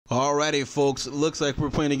Alrighty, folks. Looks like we're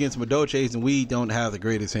playing against Madoches, and we don't have the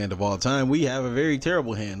greatest hand of all time. We have a very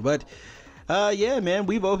terrible hand, but yeah, man,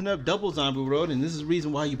 we've opened up double Zombie Road, and this is the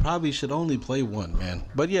reason why you probably should only play one, man.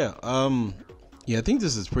 But yeah, yeah, I think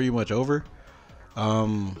this is pretty much over.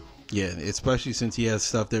 Yeah, especially since he has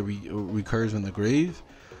stuff that recurs in the grave.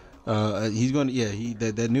 He's going to, yeah,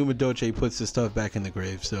 that new Madoche puts his stuff back in the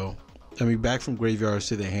grave. So, I mean, back from graveyards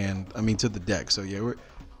to the hand. I mean, to the deck. So yeah,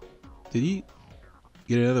 did he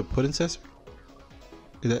get another put incessor?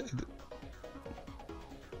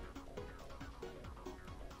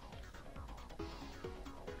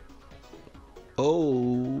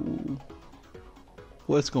 Oh,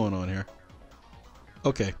 what's going on here?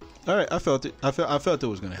 Okay, all right. I felt it. I felt it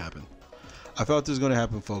was gonna happen. I felt it was gonna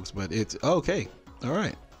happen, folks. But it's okay. All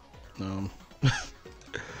right.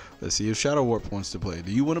 Let's see if Shadow Warp wants to play.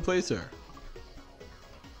 Do you want to play, sir?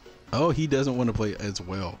 Oh, he doesn't want to play as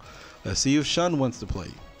well. Let's see if Shun wants to play.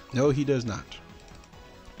 No, he does not.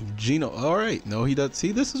 Gino. All right. No, he does.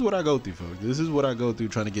 See, this is what I go through, folks. This is what I go through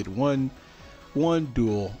trying to get one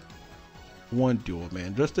duel,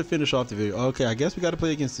 man, just to finish off the video. Okay, I guess we got to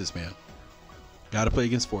play against this man. Got to play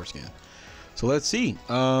against Foreskin. So let's see.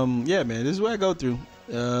 Yeah, man, this is what I go through.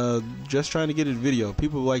 Just trying to get a video.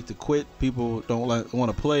 People like to quit. People don't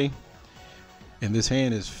want to play. And this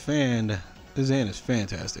hand is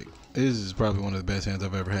fantastic. This is probably one of the best hands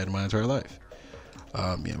I've ever had in my entire life.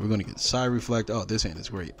 Yeah, we're gonna get Side Reflect. Oh, this hand is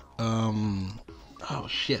great. Oh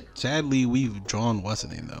shit. Sadly, we've drawn what's the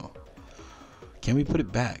name though. Can we put it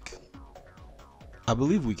back? I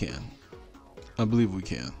believe we can.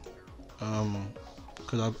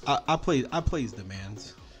 Cause I plays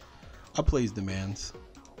demands.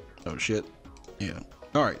 Oh shit. Yeah.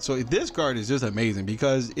 All right. So this card is just amazing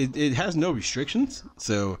because it has no restrictions.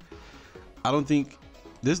 So I don't think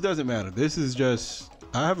this doesn't matter. This is just,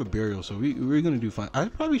 I have a burial, so we're gonna do fine. I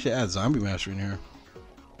probably should add Zombie Master in here.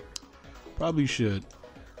 Probably should.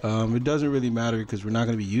 It doesn't really matter because we're not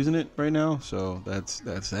gonna be using it right now. So that's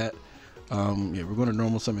that. Yeah, we're gonna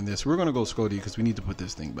normal summon this. We're gonna go Scody because we need to put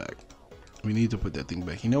this thing back. We need to put that thing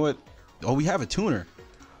back. You know what? Oh, we have a tuner.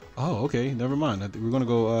 Oh, okay. Never mind. We're gonna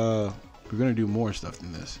go. We're gonna do more stuff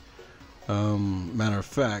than this. Matter of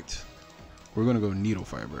fact, we're gonna go Needle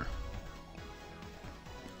Fiber.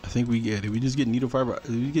 I think did we just get Needle Fiber?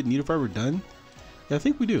 Did we get Needle Fiber done? Yeah, I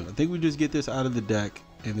think we do. I think we just get this out of the deck,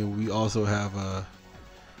 and then we also have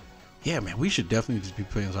yeah, man, we should definitely just be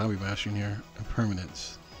playing Zombie Master in here.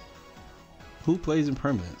 Impermanence. Who plays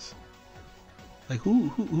Impermanence? Like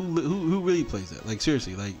who really plays that? Like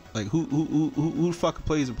seriously, like who the fuck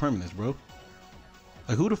plays Impermanence, bro?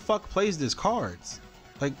 Like who the fuck plays this cards?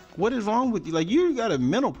 Like what is wrong with you? Like you got a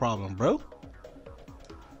mental problem, bro.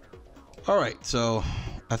 All right, so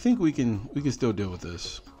I think we can still deal with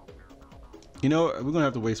this. You know, we're gonna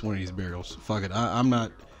have to waste one of these burials. Fuck it. I'm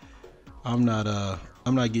not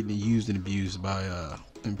getting used and abused by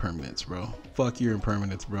Impermanence, bro. Fuck your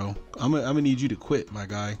Impermanence, bro. I'm gonna need you to quit, my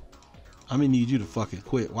guy. I'm gonna need you to fucking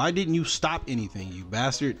quit. Why didn't you stop anything, you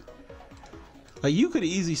bastard? Like you could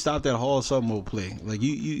have easily stopped that whole sub mode play. Like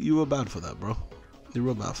you were about for that, bro. You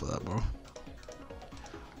were about for that, bro.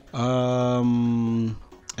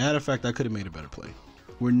 Add effect, I could have made a better play.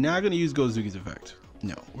 We're not gonna use Gozuki's effect.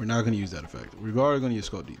 No, we're not gonna use that effect. We're gonna use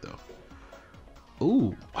Scody though.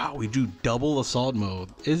 Ooh, wow, we drew double assault mode.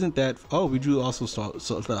 Isn't that? Oh, we drew also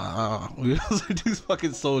we also do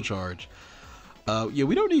fucking Soul Charge. Yeah,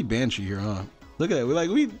 we don't need Banshee here, huh? Look at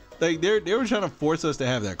that. They were trying to force us to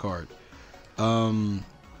have that card. And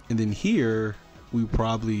then here we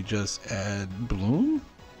probably just add Bloom.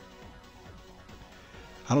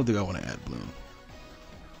 I don't think I want to add Bloom.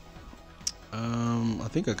 I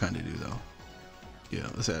think I kind of do though. Yeah,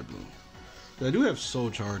 let's add Bloom. But I do have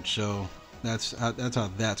Soul Charge, so that's how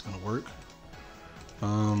that's gonna work.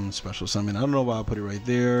 Special summon. I don't know why I put it right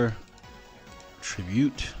there.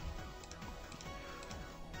 Tribute.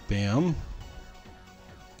 Bam.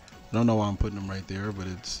 I don't know why I'm putting them right there, but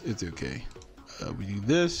it's okay. We do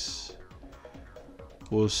this.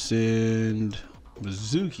 We'll send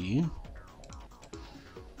Mizuki.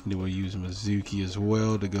 And then we'll use Mizuki as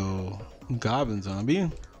well to go Goblin Zombie.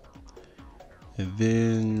 And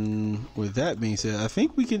then with that being said, I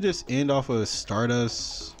think we can just end off of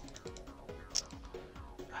Stardust.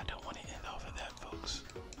 I don't want to end off of that, folks.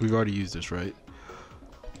 We've already used this, right?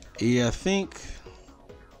 Yeah, I think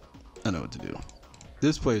I know what to do.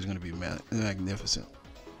 This play is going to be magnificent.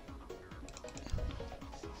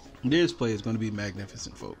 This play is going to be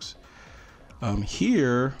magnificent, folks.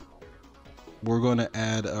 Here we're going to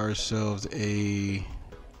add ourselves another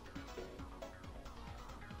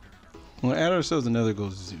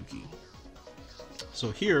Gozuki. So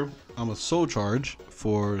here I'm a soul charge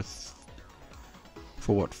for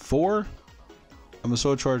what, 4? I'm a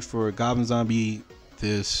soul charge for Goblin Zombie,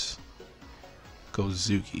 this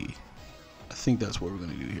Gozuki. I think that's what we're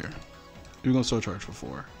gonna do here. We're gonna soul charge for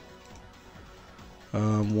 4.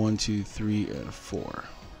 1, 2, 3, and 4.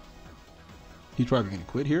 He's probably gonna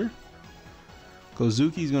quit here.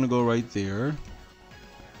 Gozuki's gonna go right there.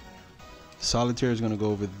 Solitaire is gonna go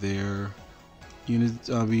over there. Unit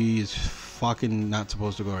Zombie is fucking not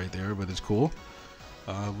supposed to go right there, but it's cool.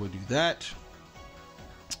 We'll do that.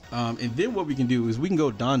 And then what we can do is we can go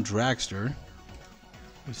Don Dragster.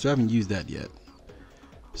 We still haven't used that yet.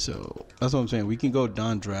 So that's what I'm saying. We can go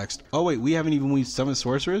Don Dragster. Oh wait, we haven't even used Summon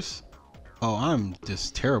Sorceress? Oh, I'm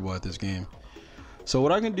just terrible at this game. So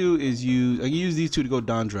what I can do is I can use these two to go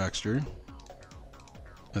Don Dragster.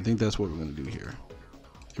 I think that's what we're gonna do here.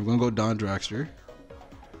 We're gonna go Don Dragster.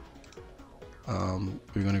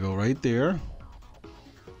 We're gonna go right there.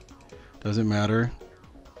 Doesn't matter.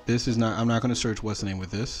 This is not, I'm not gonna search what's the name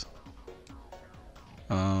with this.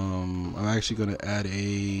 I'm actually gonna add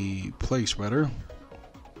a Plague Spreader.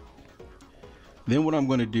 Then what I'm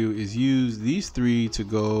gonna do is use these 3 to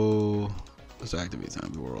go, let's activate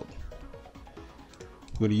Zombie World.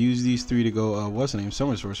 I'm gonna use these 3 to go, what's the name?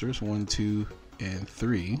 Summon Sorceress, 1, 2, and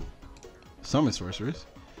 3. Summon Sorceress.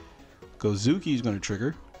 Gozuki is gonna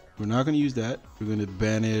trigger. We're not gonna use that. We're gonna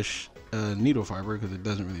banish Needle Fiber because it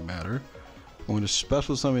doesn't really matter. I'm gonna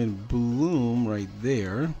special summon Bloom right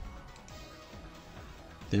there.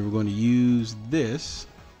 Then we're going to use this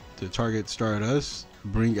to target Stardust.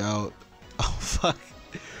 Bring out, oh fuck.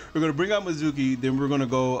 We're gonna bring out Mizuki. Then we're gonna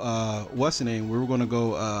go, what's the name? We're gonna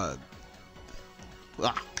go,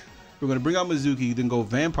 we're gonna bring out Mizuki. Then go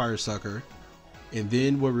Vampire Sucker. And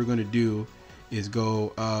then what we're gonna do is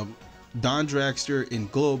go Don Dragster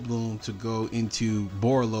and Glow Bloom to go into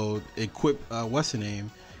Borload, equip what's the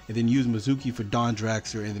name, and then use Mizuki for Don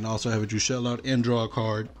Dragster, and then also have a Drushell out and draw a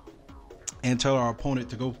card and tell our opponent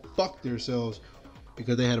to go fuck themselves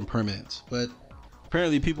because they had impermanence. But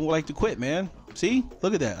apparently people like to quit, man. See,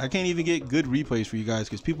 look at that. I can't even get good replays for you guys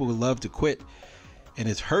because people would love to quit, and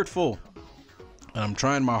it's hurtful. And I'm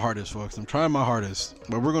trying my hardest, folks. I'm trying my hardest,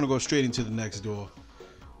 but we're gonna go straight into the next duel.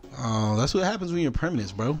 That's what happens when you're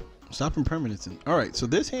permanence, bro. Stop impermanence. All right, so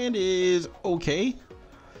this hand is okay,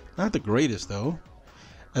 not the greatest though.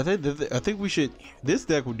 I think we should. This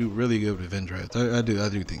deck would do really good with Vendread. I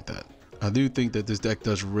do think that. I do think that this deck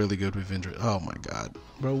does really good with Vendread. Oh my god,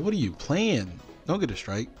 bro, what are you playing? Don't get a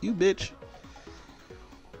strike, you bitch.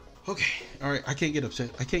 Okay, all right. I can't get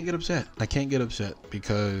upset. I can't get upset. I can't get upset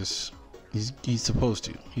because he's supposed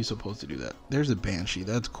to. He's supposed to do that. There's a Banshee.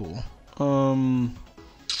 That's cool.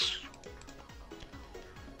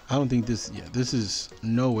 I don't think this. Yeah, this is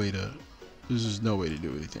no way to. This is no way to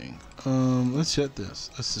do anything. Let's set this.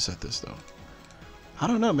 Let's just set this though. I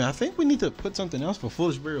don't know, man. I think we need to put something else for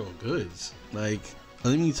Foolish Burial of Goods. Like,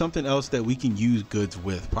 I need something else that we can use goods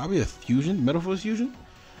with. Probably a fusion, Metal Force Fusion.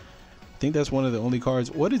 I think that's one of the only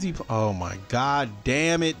cards. What is he? Oh my god,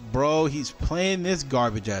 damn it, bro! He's playing this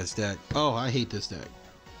garbage ass deck. Oh, I hate this deck.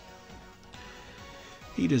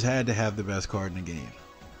 He just had to have the best card in the game.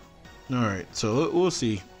 All right, so we'll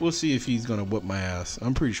see. We'll see if he's gonna whip my ass.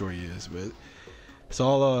 I'm pretty sure he is, but it's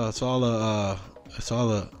all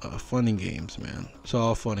fun and games, man. It's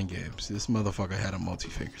all fun and games. This motherfucker had a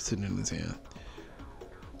multi-figure sitting in his hand.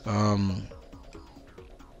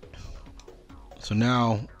 So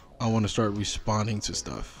now I want to start responding to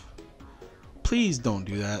stuff. Please don't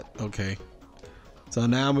do that. Okay. So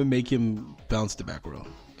now I'm gonna make him bounce the back row.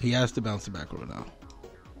 He has to bounce the back row now.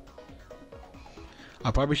 I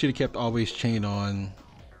probably should have kept Always Chain on.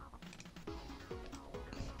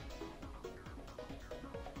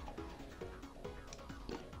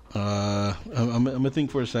 I'm gonna think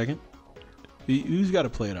for a second. You just got to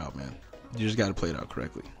play it out, man. You just got to play it out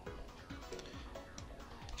correctly.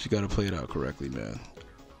 You got to play it out correctly, man.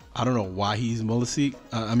 I don't know why he's Moliseek.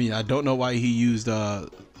 I mean, I don't know why he used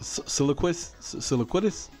Siliquidus.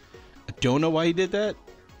 I don't know why he did that.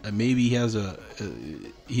 Maybe he has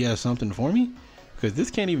he has something for me. Because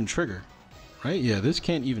this can't even trigger, right? Yeah, this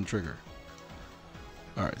can't even trigger.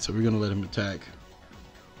 All right, so we're gonna let him attack.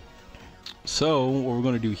 So what we're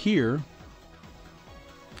gonna do here,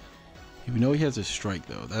 we know he has a strike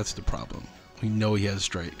though. That's the problem. We know he has a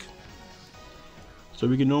strike. So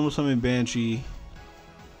we can normal summon Banshee.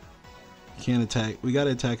 Can't attack. We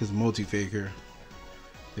gotta attack his multi-faker.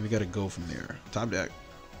 Then we gotta go from there. Top deck.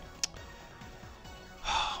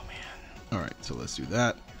 Oh man. All right, so let's do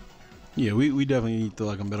that. Yeah, we definitely need to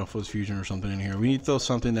like a Metal Force Fusion or something in here. We need to throw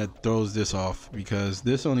something that throws this off because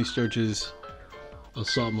this only searches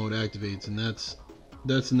Assault Mode activates, and that's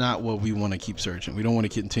That's not what we want to keep searching. We don't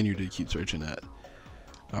want to continue to keep searching that.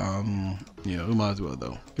 Yeah, we might as well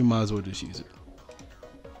though. We might as well just use it.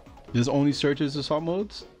 This only searches assault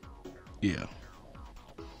modes? Yeah.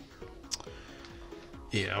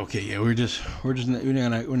 Yeah, okay, yeah, we're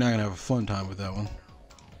not gonna have a fun time with that one.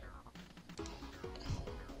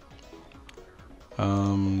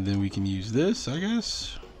 Then we can use this, I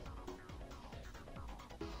guess.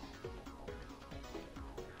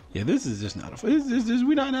 Yeah, this is just not a fun.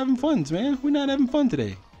 We're not having fun, man. We're not having fun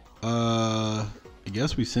today. I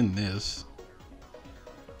guess we send this.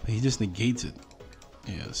 But he just negates it.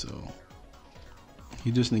 Yeah, so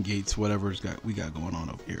he just negates whatever we got going on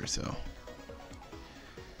over here. So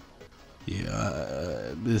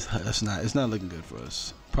yeah, it's not looking good for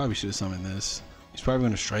us. Probably should have summoned this. He's probably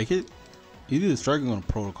gonna strike it. He's either striking or gonna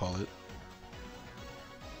protocol it.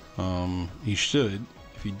 He should.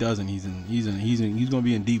 If he doesn't, he's gonna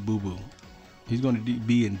be in deep boo boo. He's gonna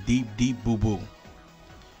be in deep boo boo.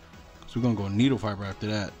 So we're gonna go needle fiber after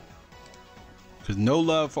that. Cause no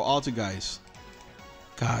love for Altergeist.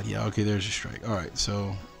 God, yeah, okay, there's a strike. All right,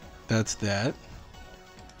 so that's that.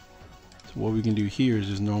 So what we can do here is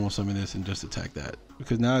just normal summon this and just attack that,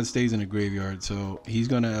 because now it stays in the graveyard. So he's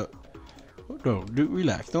gonna. No,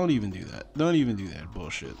 relax. Don't even do that. Don't even do that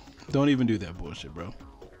bullshit. Don't even do that bullshit, bro.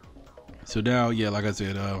 So now, yeah, like I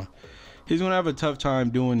said, he's gonna have a tough time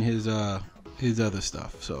doing his other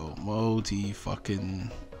stuff. So multi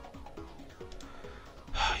fucking.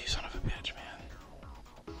 You son of a bitch, man.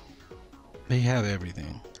 They have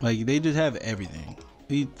everything. Like, they just have everything.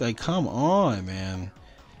 Like, come on, man.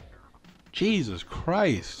 Jesus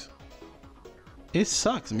Christ. It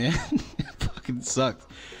sucks, man. It fucking sucks.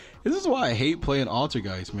 This is why I hate playing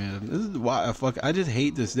Altergeist, man. This is why I just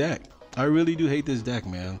hate this deck. I really do hate this deck,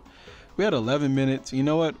 man. We had 11 minutes. You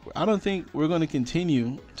know what? I don't think we're going to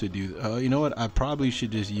continue to do. You know what? I probably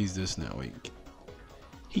should just use this now. Wait.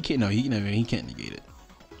 He can't. No, he can't negate it.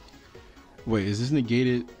 Wait, is this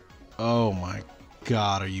negated? Oh my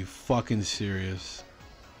God, are you fucking serious?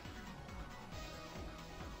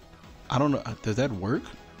 I don't know. Does that work?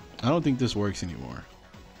 I don't think this works anymore.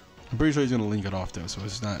 I'm pretty sure he's gonna link it off though, so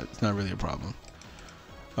it's not really a problem.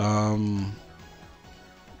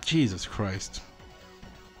 Jesus Christ.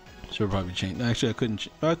 Should probably change. Actually, I couldn't.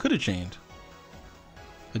 I could have chained.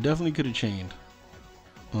 I definitely could have chained.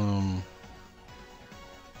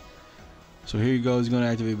 So here you go. He's gonna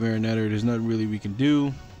activate Baronetter. There's nothing really we can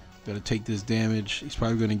do. Gotta take this damage. He's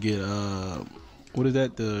probably gonna get what is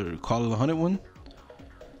that? The Call of the Hunted one.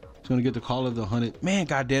 He's gonna get the Call of the Hunted. Man,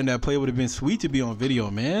 goddamn, that play would have been sweet to be on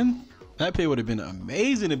video, man. That play would have been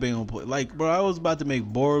amazing to be on play. Like, bro, I was about to make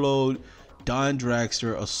Borload, Don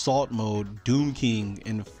Dragster, Assault Mode, Doom King,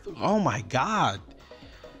 and oh my God,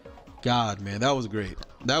 man, that was great.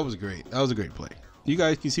 That was great. That was a great play. You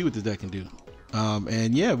guys can see what this deck can do.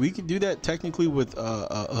 And yeah, we can do that technically with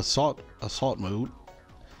assault mode.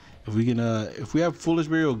 If we can, if we have Foolish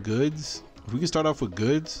Burial Goods, if we can start off with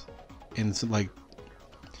goods and some, like,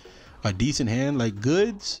 a decent hand, like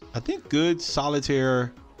goods. I think goods,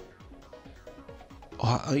 solitaire.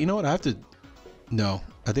 You know what? I have to. No,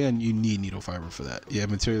 I think you need needle fiber for that. Yeah,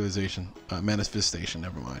 materialization, manifestation.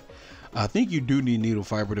 Never mind. I think you do need needle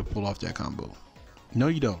fiber to pull off that combo. No,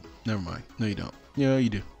 you don't. Never mind. No, you don't. Yeah, you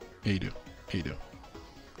do. Yeah, you do. Yeah, you do.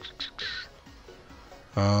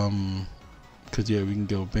 Cause yeah, we can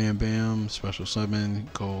go Bam Bam, special summon,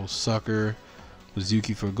 go Sucker,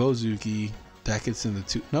 Zuki for Gozuki. That gets in the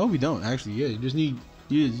two. No, we don't actually. Yeah, you just need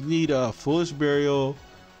Foolish Burial,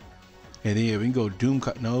 and then yeah, we can go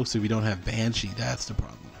Doomkaiser. No, so we don't have Banshee. That's the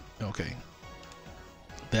problem. Okay,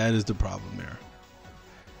 that is the problem there.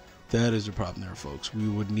 That is the problem there, folks. We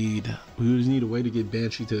would just need a way to get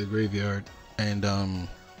Banshee to the graveyard, and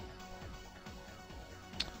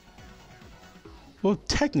well,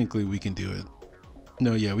 technically we can do it.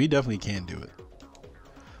 No, yeah, we definitely can do it.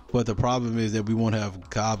 But the problem is that we won't have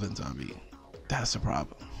Goblin Zombie. That's the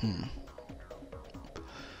problem.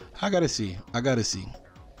 I gotta see, man.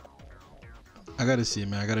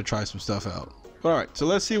 I gotta try some stuff out. All right, so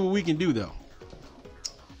let's see what we can do though.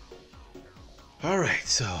 All right,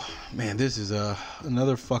 so man, this is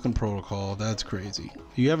another fucking protocol. That's crazy.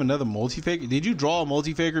 You have another multi-faker? Did you draw a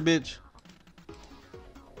multi-faker, bitch?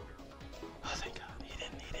 Oh, thank God. He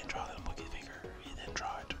didn't draw the multi-faker. He didn't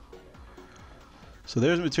draw it. So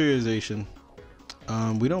there's materialization.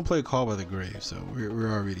 We don't play Call by the Grave, so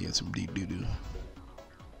we're already in some deep doo-doo.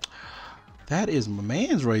 That is my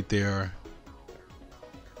man's right there.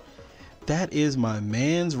 That is my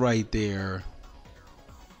man's right there.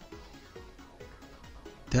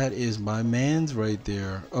 That is my man's right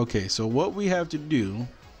there. Okay, so what we have to do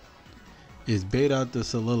is bait out the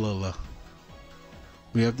Salala.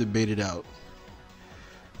 We have to bait it out.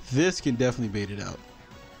 This can definitely bait it out.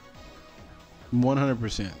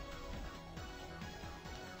 100%.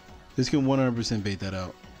 This can 100% bait that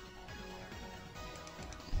out.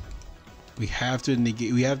 We have to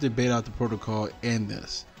negate. We have to bait out the protocol and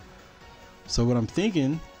this. So what I'm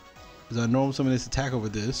thinking is I normal summon this attack over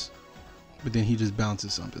this, but then he just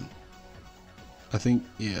bounces something. I think,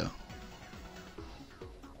 yeah.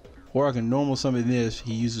 Or I can normal summon this.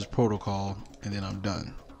 He uses protocol, and then I'm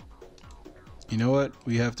done. You know what?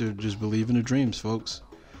 We have to just believe in the dreams, folks.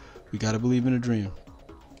 We gotta believe in a dream.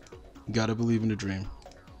 We gotta believe in a dream.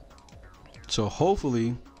 So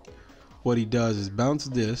hopefully, what he does is bounce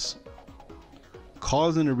this,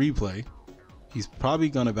 calls in a replay. He's probably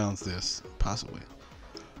gonna bounce this, possibly.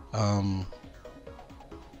 Oh,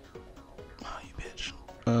 you bitch.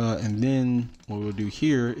 And then what we'll do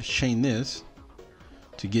here is chain this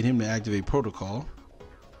to get him to activate protocol.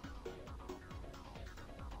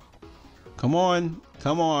 Come on,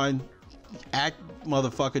 come on, act,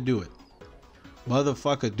 motherfucker, do it.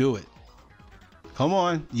 Motherfucker, do it. Come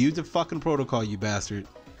on, use the fucking protocol, you bastard.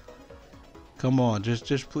 Come on, just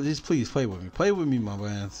please play with me. Play with me, my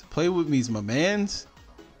mans. Play with me, my mans.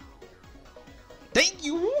 Thank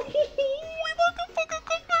you. We about to fucking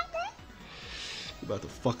come back, bro. We about to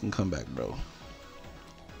fucking come back, bro.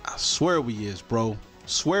 I swear we is, bro.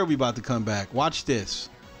 Swear we about to come back. Watch this.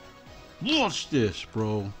 Watch this,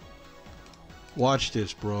 bro. Watch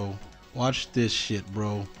this, bro. Watch this shit,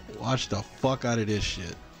 bro. Watch the fuck out of this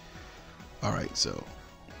shit. All right, so.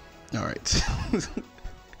 All right.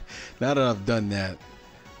 Now that I've done that.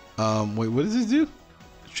 Wait, what does this do?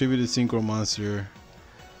 Attributed synchro monster.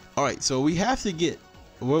 All right, so we have to get.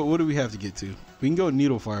 What do we have to get to? We can go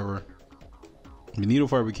needle fiber. The needle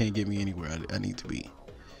fiber can't get me anywhere I need to be.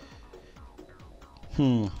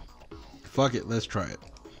 Fuck it, let's try it.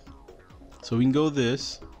 So we can go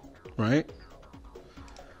this, right?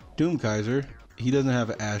 Doomkaiser. He doesn't have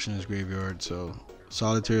an ash in his graveyard, so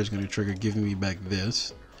Solitaire is going to trigger giving me back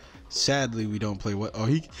this. Sadly, we don't play what. Oh,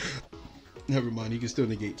 he. Never mind. He can still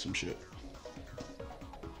negate some shit.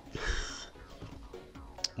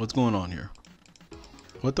 What's going on here?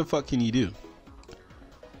 What the fuck can he do?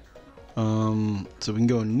 So we can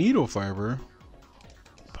go needle fiber.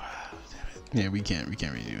 Yeah, we can't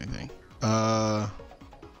really do anything.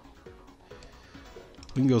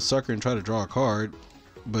 We can go sucker and try to draw a card,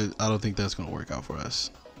 but I don't think that's gonna work out for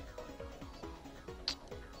us.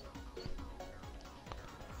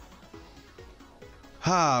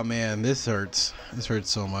 Ah man, this hurts. This hurts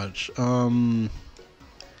so much. So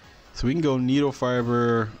we can go needle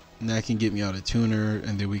fiber, and that can get me out of tuner,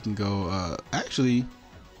 and then we can go actually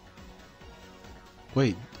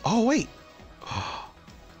wait. Oh wait. Oh,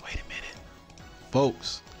 wait a minute.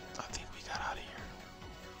 Folks, I think we got out of here.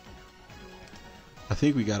 I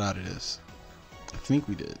think we got out of this. I think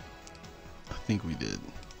we did. I think we did.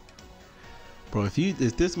 Bro, if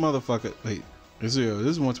this motherfucker, wait, this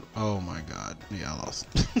is once. Oh my god, yeah, I lost.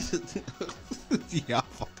 Yeah, I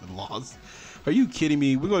fucking lost. Are you kidding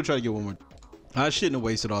me? We're gonna try to get one more. I shouldn't have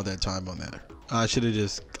wasted all that time on that. I should have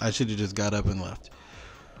just got up and left.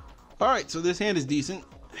 All right, so this hand is decent.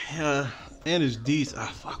 And is decent.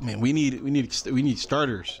 Ah, fuck, man. We need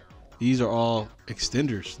starters. These are all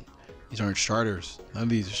extenders. These aren't starters. None of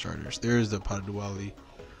these are starters. There's the pot of duality.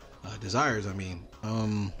 Desires, I mean.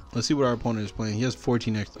 Let's see what our opponent is playing. He has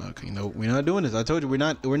 14 extra. Okay, no, we're not doing this. I told you we're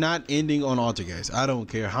not ending on Altergeist. I don't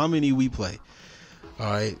care how many we play. All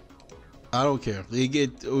right, I don't care. We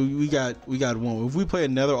got one. If we play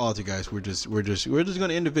another Altergeist, we're just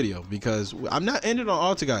gonna end the video because I'm not ending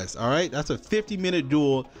on Altergeist. All right, that's a 50-minute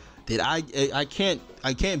duel that I can't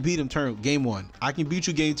beat him game 1. I can beat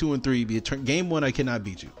you game 2 and 3. Game 1 I cannot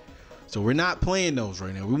beat you. So we're not playing those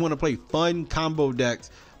right now. We want to play fun combo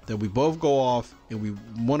decks that we both go off and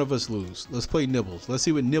one of us lose. Let's play Nibbles. Let's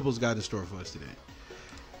see what Nibbles got in store for us today.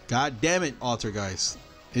 God damn it, Altergeist.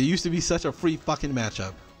 It used to be such a free fucking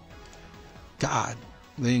matchup. God.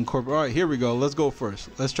 They incorporate. All right, here we go. Let's go first.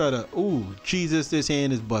 Let's try to. Ooh, Jesus, this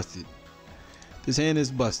hand is busted. This hand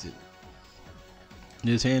is busted.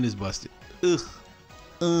 This hand is busted.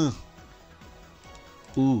 Ugh.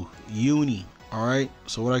 Ooh, uni. All right.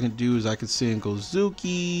 So what I can do is I can send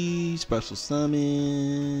Gozuki, special summon.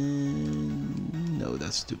 No,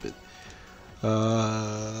 that's stupid.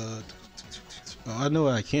 Oh, I know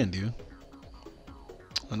what I can do.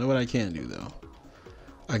 I know what I can do though.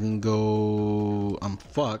 I can go. I'm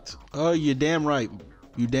fucked. Oh, you're damn right.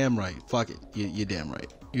 You damn right. Fuck it. You're damn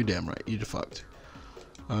right. You're damn right. You're fucked.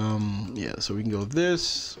 Yeah. So we can go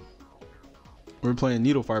this. We're playing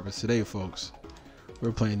needle fibers today, folks.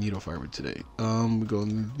 We're playing needle fiber today. We go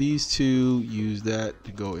into these two, use that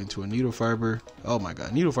to go into a needle fiber. Oh my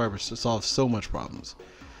god, needle fiber solves so much problems.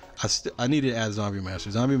 I need to add zombie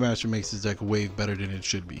master. Zombie master makes this deck way better than it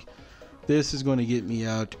should be. This is going to get me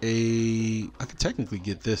out I could technically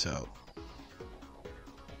get this out.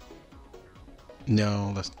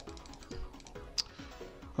 No, let's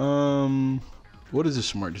what is this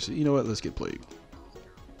smart decision? You know what, let's get plague.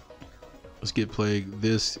 Let's get plague.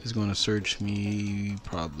 This is going to search me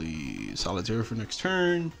probably solitaire for next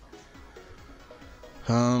turn.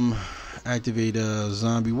 Activate a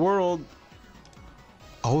zombie world.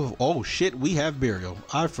 Oh shit, we have burial.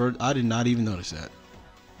 I did not even notice that.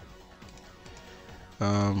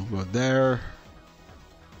 Go there.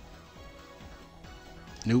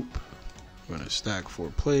 Nope. We're gonna stack for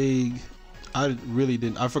plague. I really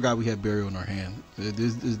didn't. I forgot we had burial in our hand. It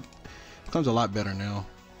becomes a lot better now.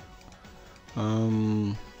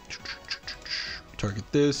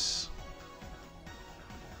 Target this.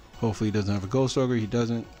 Hopefully he doesn't have a ghost ogre. He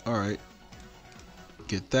doesn't. All right.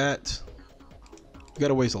 Get that. We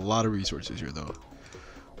gotta waste a lot of resources here, though.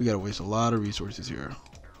 We gotta waste a lot of resources here.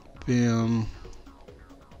 Bam.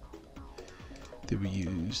 Did we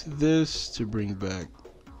use this to bring back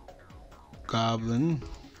Goblin?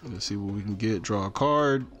 Let's see what we can get. Draw a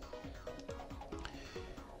card.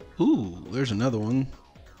 Ooh, there's another one.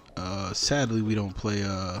 Sadly, we don't play.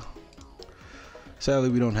 Sadly,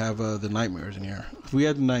 we don't have the nightmares in here. If we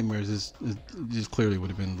had the nightmares, this just clearly would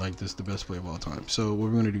have been like this the best play of all time. So what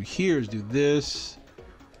we're gonna do here is do this.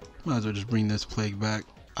 Might as well just bring this plague back.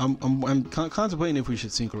 I'm contemplating if we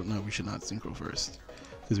should synchro. No, we should not synchro first,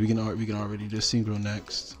 because we can already just synchro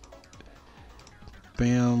next.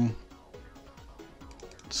 Bam.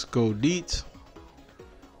 Let's go deet.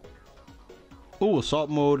 Oh,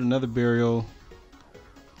 assault mode, another burial.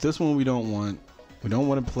 This one we don't want. We don't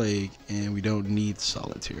want a plague, and we don't need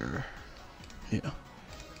solitaire. Yeah.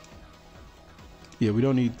 Yeah, we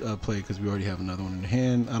don't need a plague because we already have another one in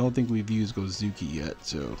hand. I don't think we've used Gozuki yet,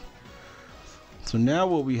 so now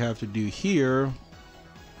what we have to do here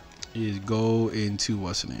is go into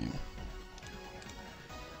what's the name?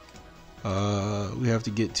 We have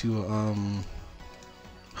to get to oh,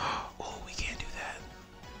 we can't do that.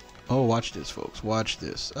 Oh, watch this, folks. Watch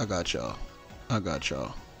this. I got y'all.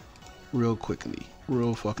 Real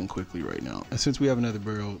fucking quickly right now. And since we have another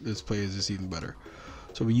burial, this play is just even better.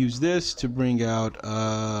 So we use this to bring out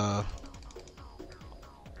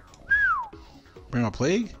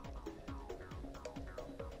plague.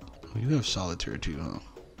 We do have solitaire too, huh?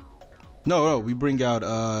 No, we bring out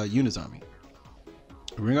Unizombie.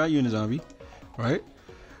 We bring out Unizombie, right?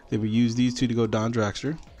 Then we use these two to go Don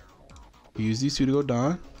Dragster. We use these two to go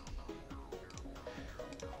Don.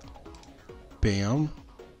 Bam.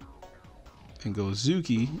 And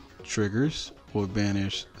Gozuki triggers or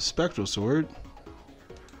banish Spectral Sword.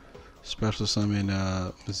 Special summon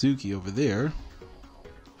Mizuki over there.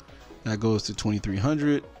 That goes to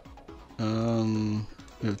 2300. We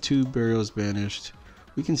have 2 burials banished.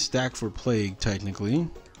 We can stack for plague technically.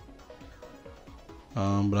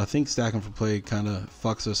 But I think stacking for plague kind of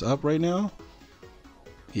fucks us up right now.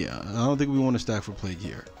 Yeah, I don't think we want to stack for plague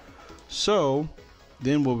here. So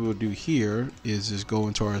then what we'll do here is just go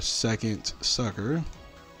into our second sucker.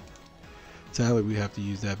 Sadly, we have to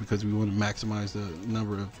use that because we want to maximize the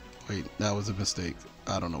number of. Wait, that was a mistake.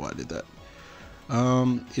 I don't know why I did that.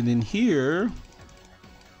 And then here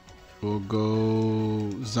we'll go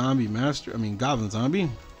zombie master. I mean goblin zombie.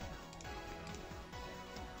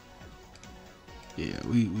 Yeah,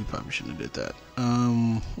 we probably shouldn't have did that.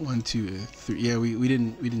 1, 2, 3. Yeah, we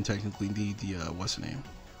didn't technically need the what's the name?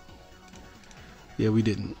 Yeah, we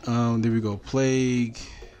didn't. There we go. Plague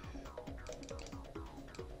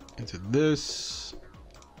into this.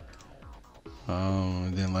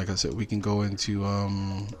 And then, like I said, we can go into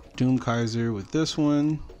Doomkaiser with this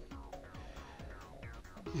one.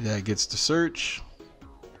 That gets the search.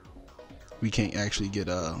 We can't actually get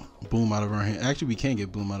boom out of our hand. Actually, we can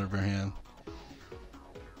get boom out of our hand.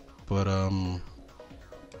 But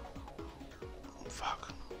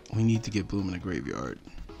fuck. We need to get boom in the graveyard.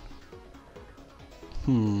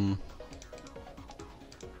 And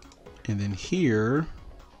then here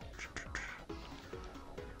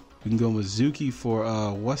we can go with Zuki for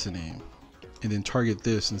what's the name, and then target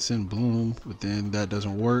this and send bloom, but then that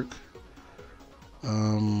doesn't work.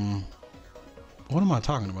 What am I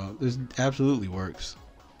talking about? This absolutely works.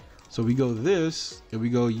 So we go this and we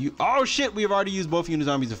go oh shit, we have already used both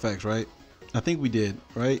Unizombies effects, right? I think we did,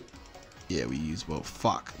 right? Yeah, we used both.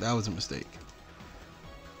 Fuck, that was a mistake.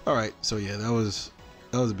 All right, so yeah, that was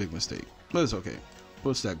a big mistake, but it's okay.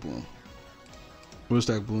 We'll stack bloom.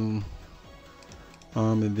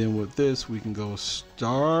 And then with this, we can go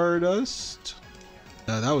Stardust.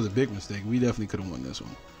 That was a big mistake. We definitely could have won this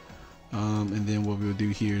one. And then what we'll do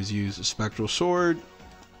here is use a Spectral Sword,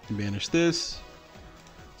 banish this,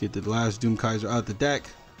 get the last Doomkaiser out the deck,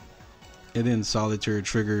 and then Solitaire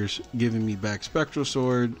triggers, giving me back Spectral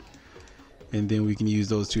Sword. And then we can use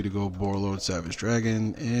those two to go Warlord, Savage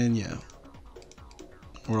Dragon, and yeah.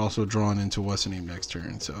 We're also drawn into what's the name next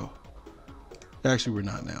turn, so actually we're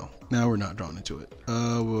not now. Now we're not drawn into it.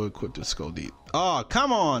 We'll equip the Skull Deep. Oh,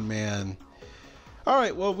 come on, man. All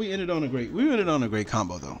right, well, we ended on a great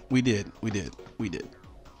combo though. We did.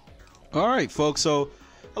 All right, folks, so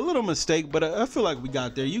a little mistake, but I feel like we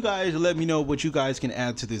got there. You guys let me know what you guys can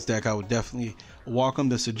add to this deck. I would definitely welcome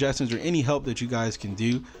the suggestions or any help that you guys can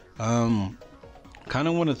do. Kind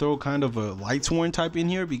of want to throw kind of a Lightsworn type in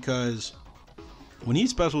here because when he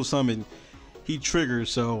special summon, he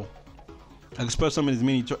triggers, so I can special summon as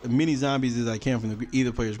many zombies as I can from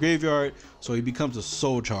either player's graveyard, so he becomes a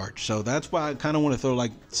soul charge. So that's why I kind of want to throw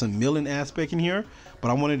like some milling aspect in here,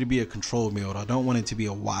 but I want it to be a controlled build. I don't want it to be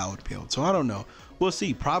a wild build. So I don't know. We'll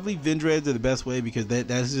see. Probably Vendreads are the best way because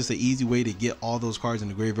that's just an easy way to get all those cards in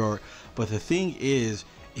the graveyard. But the thing is,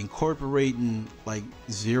 incorporating like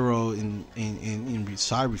Zero and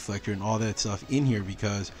Side Reflector and all that stuff in here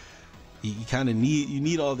because you kind of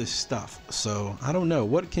need all this stuff. So I don't know.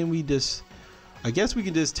 What can we just? I guess we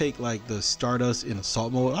can just take like the Stardust in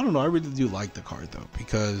Assault mode. I don't know. I really do like the card though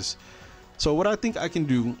because. So what I think I can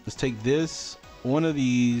do is take this, one of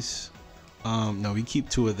these. No, we keep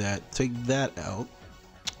two of that. Take that out.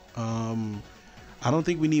 I don't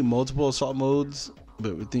think we need multiple assault modes,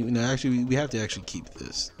 but we think actually we have to actually keep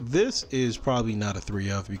this. This is probably not a 3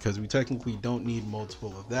 of because we technically don't need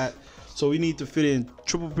multiple of that. So we need to fit in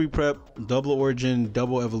triple pre-prep, double origin,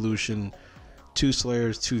 double evolution, 2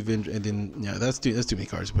 Slayers, 2 Avenger, and then yeah, that's too many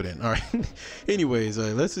cards to put in. All right. Anyways,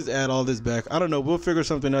 let's just add all this back. I don't know. We'll figure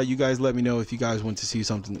something out. You guys let me know if you guys want to see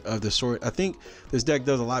something of the sort. I think this deck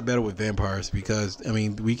does a lot better with vampires because I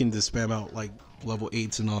mean we can just spam out like level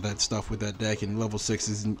 8s and all that stuff with that deck, and level 6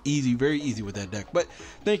 is easy, very easy with that deck. But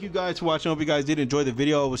thank you guys for watching. I hope you guys did enjoy the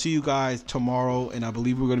video. We'll see you guys tomorrow, and I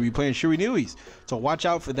believe we're going to be playing Shuri Newies, so watch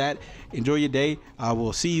out for that. Enjoy your day. I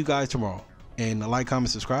will see you guys tomorrow. And like, comment,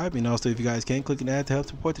 subscribe, and also if you guys can, click an ad to help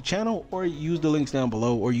support the channel, or use the links down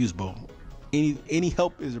below, or use both. Any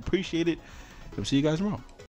help is appreciated. I'll see you guys tomorrow.